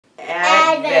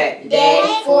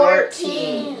Day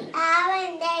 14.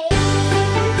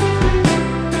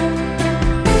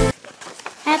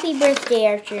 Happy birthday,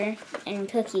 Archer, and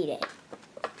Cookie Day.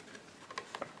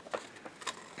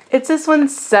 It's this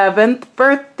one's 7th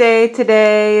birthday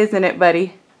today, isn't it,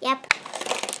 buddy? Yep.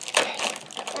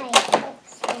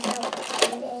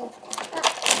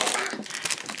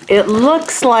 It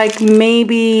looks like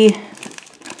maybe...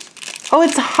 Oh,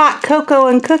 it's hot cocoa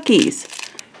and cookies.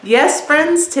 Yes,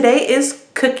 friends, today is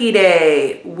Cookie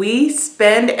Day. We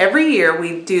spend every year,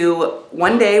 we do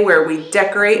one day where we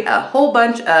decorate a whole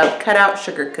bunch of cutout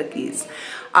sugar cookies.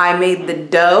 I made the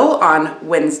dough on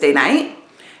Wednesday night,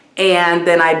 and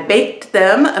then I baked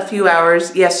them a few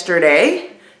hours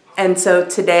yesterday. And so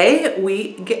today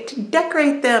we get to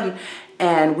decorate them,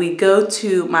 and we go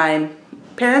to my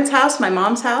parents' house, my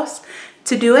mom's house,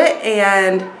 to do it,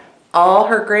 and all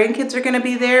her grandkids are gonna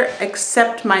be there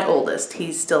except my oldest.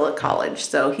 He's still at college,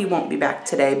 so he won't be back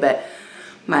today, but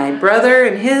my brother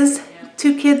and his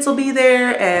 2 kids will be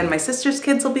there, and my sister's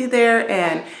kids will be there,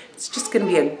 and it's just gonna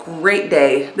be a great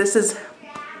day. This is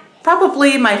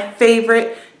probably my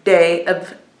favorite day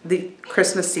of the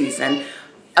Christmas season,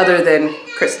 other than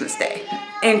Christmas Day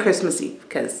and Christmas Eve,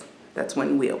 because that's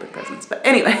when we open presents. But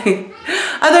anyway,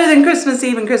 other than Christmas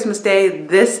Eve and Christmas Day,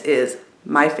 this is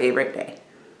my favorite day.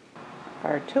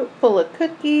 Our tote full of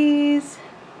cookies,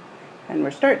 and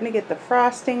we're starting to get the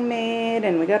frosting made,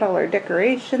 and we got all our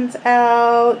decorations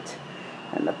out,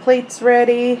 and the plates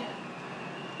ready.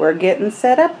 We're getting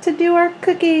set up to do our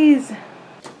cookies.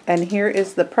 And here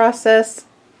is the process.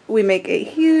 We make a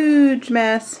huge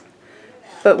mess,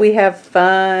 but we have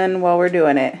fun while we're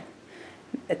doing it.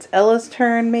 It's Ella's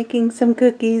turn making some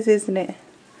cookies, isn't it?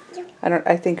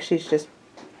 I think she's just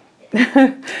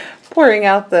pouring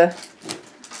out the...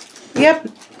 Yep,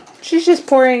 she's just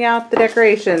pouring out the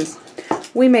decorations.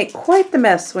 We make quite the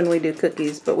mess when we do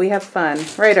cookies, but we have fun.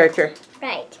 Right, Archer?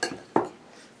 Right.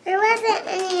 There wasn't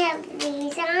any of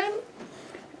these on.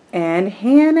 And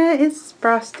Hannah is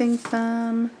frosting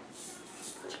some.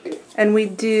 And we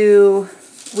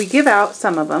give out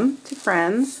some of them to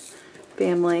friends,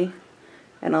 family,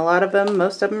 and a lot of them,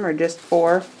 most of them are just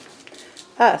for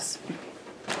us.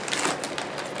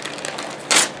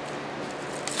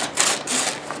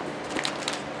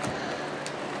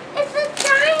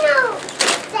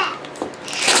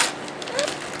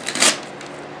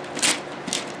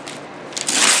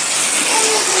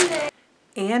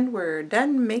 And we're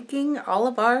done making all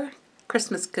of our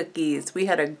Christmas cookies. We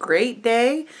had a great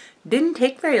day. Didn't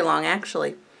take very long,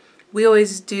 actually. We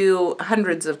always do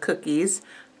hundreds of cookies.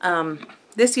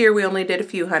 This year we only did a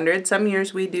few hundred. Some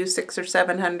years we do 600 or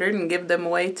 700 and give them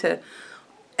away to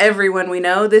everyone we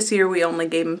know. This year we only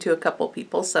gave them to a couple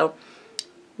people, so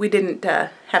we didn't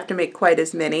have to make quite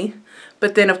as many.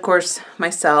 But then, of course,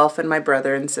 myself and my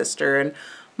brother and sister and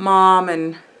mom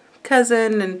and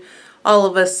cousin and all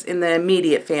of us in the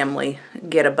immediate family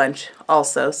get a bunch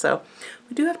also, so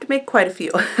we do have to make quite a few.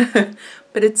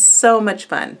 But it's so much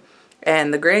fun.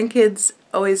 And the grandkids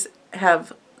always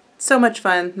have so much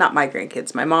fun. Not my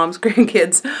grandkids, my mom's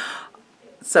grandkids.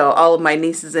 So all of my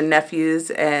nieces and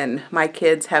nephews and my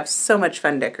kids have so much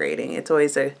fun decorating. It's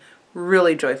always a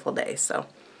really joyful day. So,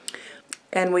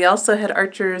 and we also had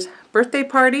Archer's birthday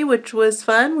party, which was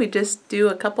fun. We just do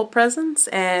a couple presents,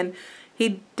 and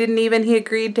he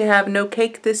agreed to have no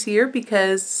cake this year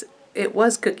because it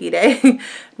was Cookie Day.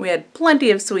 We had plenty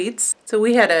of sweets. So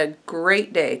we had a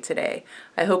great day today.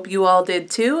 I hope you all did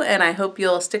too, and I hope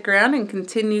you'll stick around and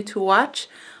continue to watch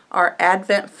our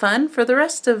Advent fun for the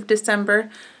rest of December.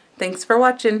 Thanks for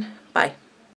watching. Bye.